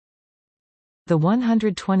The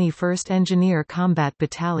 121st Engineer Combat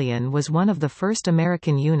Battalion was one of the first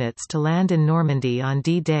American units to land in Normandy on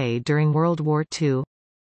D-Day during World War II.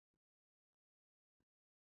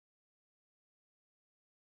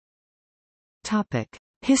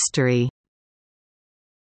 History.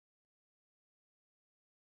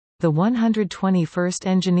 The 121st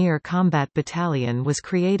Engineer Combat Battalion was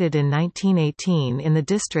created in 1918 in the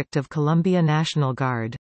District of Columbia National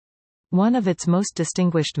Guard. One of its most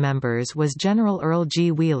distinguished members was General Earl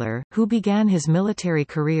G. Wheeler, who began his military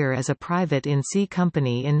career as a private in C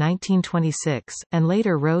Company in 1926, and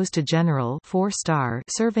later rose to General 4-star,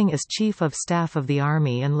 serving as Chief of Staff of the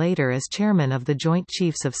Army and later as Chairman of the Joint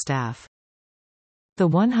Chiefs of Staff. The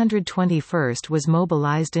 121st was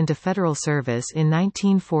mobilized into federal service in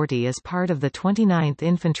 1940 as part of the 29th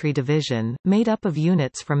Infantry Division, made up of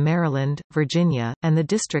units from Maryland, Virginia, and the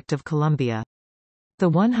District of Columbia. The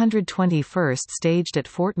 121st staged at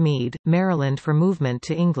Fort Meade, Maryland for movement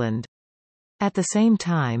to England. At the same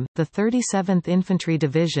time, the 37th Infantry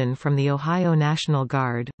Division from the Ohio National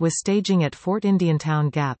Guard, was staging at Fort Indiantown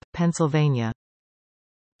Gap, Pennsylvania.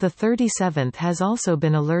 The 37th has also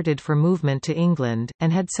been alerted for movement to England,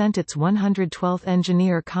 and had sent its 112th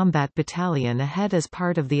Engineer Combat Battalion ahead as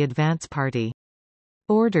part of the advance party.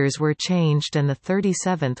 Orders were changed and the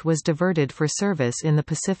 37th was diverted for service in the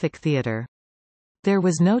Pacific Theater. There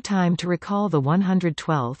was no time to recall the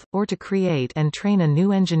 112th, or to create and train a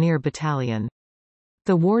new engineer battalion.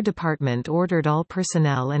 The War Department ordered all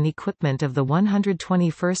personnel and equipment of the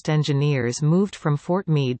 121st Engineers moved from Fort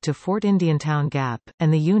Meade to Fort Indiantown Gap,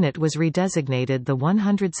 and the unit was redesignated the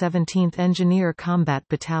 117th Engineer Combat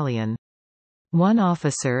Battalion. 1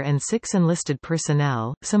 officer and 6 enlisted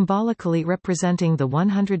personnel, symbolically representing the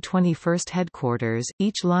 121st Headquarters,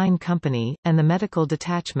 each line company, and the medical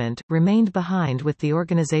detachment, remained behind with the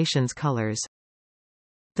organization's colors.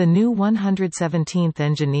 The new 117th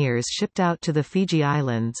Engineers shipped out to the Fiji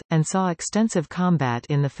Islands, and saw extensive combat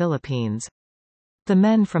in the Philippines. The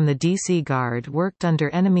men from the DC Guard worked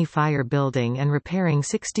under enemy fire building and repairing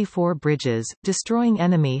 64 bridges, destroying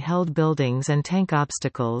enemy-held buildings and tank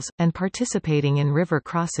obstacles, and participating in river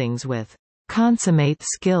crossings with consummate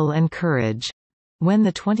skill and courage. When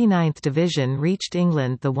the 29th Division reached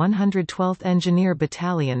England, the 112th Engineer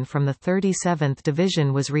Battalion from the 37th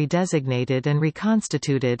Division was redesignated and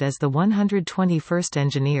reconstituted as the 121st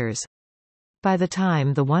Engineers. By the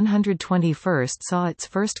time the 121st saw its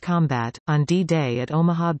first combat, on D-Day at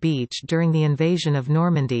Omaha Beach during the invasion of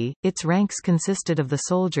Normandy, its ranks consisted of the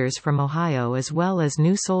soldiers from Ohio as well as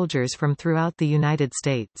new soldiers from throughout the United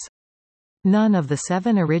States. None of the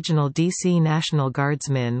 7 original DC National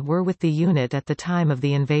Guardsmen were with the unit at the time of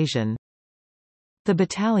the invasion. The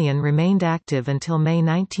battalion remained active until May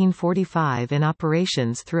 1945 in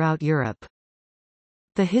operations throughout Europe.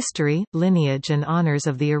 The history, lineage and honors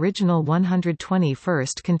of the original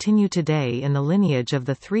 121st continue today in the lineage of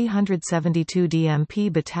the 372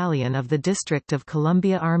 DMP Battalion of the District of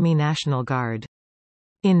Columbia Army National Guard.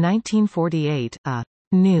 In 1948, a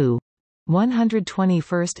new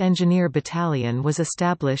 121st Engineer Battalion was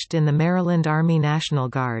established in the Maryland Army National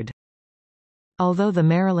Guard. Although the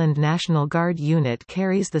Maryland National Guard unit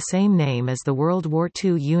carries the same name as the World War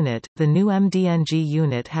II unit, the new MDNG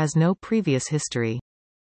unit has no previous history.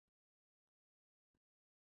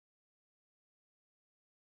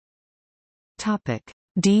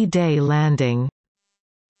 D-Day landing.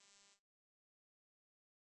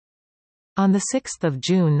 On 6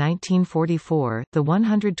 June 1944, the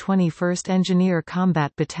 121st Engineer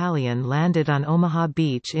Combat Battalion landed on Omaha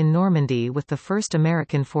Beach in Normandy with the 1st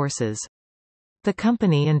American Forces. The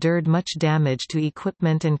company endured much damage to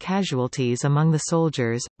equipment and casualties among the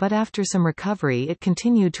soldiers, but after some recovery it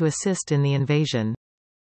continued to assist in the invasion.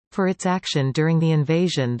 For its action during the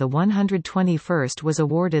invasion, the 121st was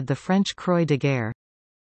awarded the French Croix de Guerre.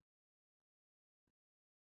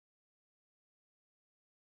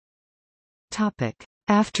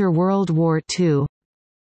 After World War II.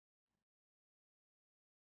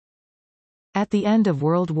 At the end of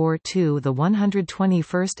World War II, the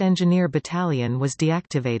 121st Engineer Battalion was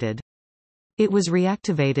deactivated. It was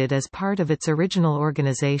reactivated as part of its original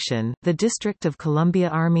organization, the District of Columbia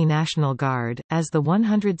Army National Guard, as the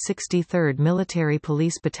 163rd Military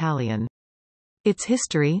Police Battalion. Its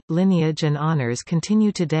history, lineage and honors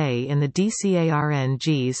continue today in the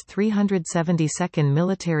DCARNG's 372nd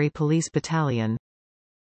Military Police Battalion.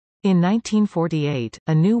 In 1948,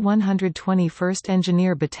 a new 121st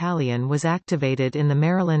Engineer Battalion was activated in the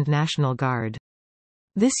Maryland National Guard.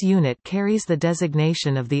 This unit carries the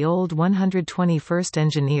designation of the old 121st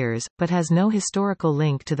Engineers, but has no historical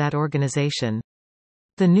link to that organization.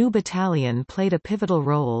 The new battalion played a pivotal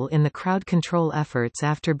role in the crowd control efforts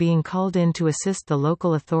after being called in to assist the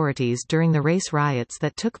local authorities during the race riots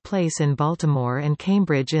that took place in Baltimore and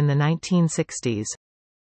Cambridge in the 1960s.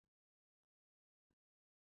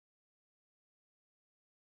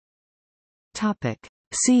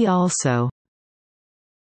 See also: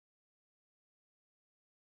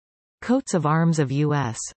 Coats of arms of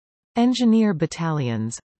U.S. Engineer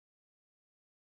battalions.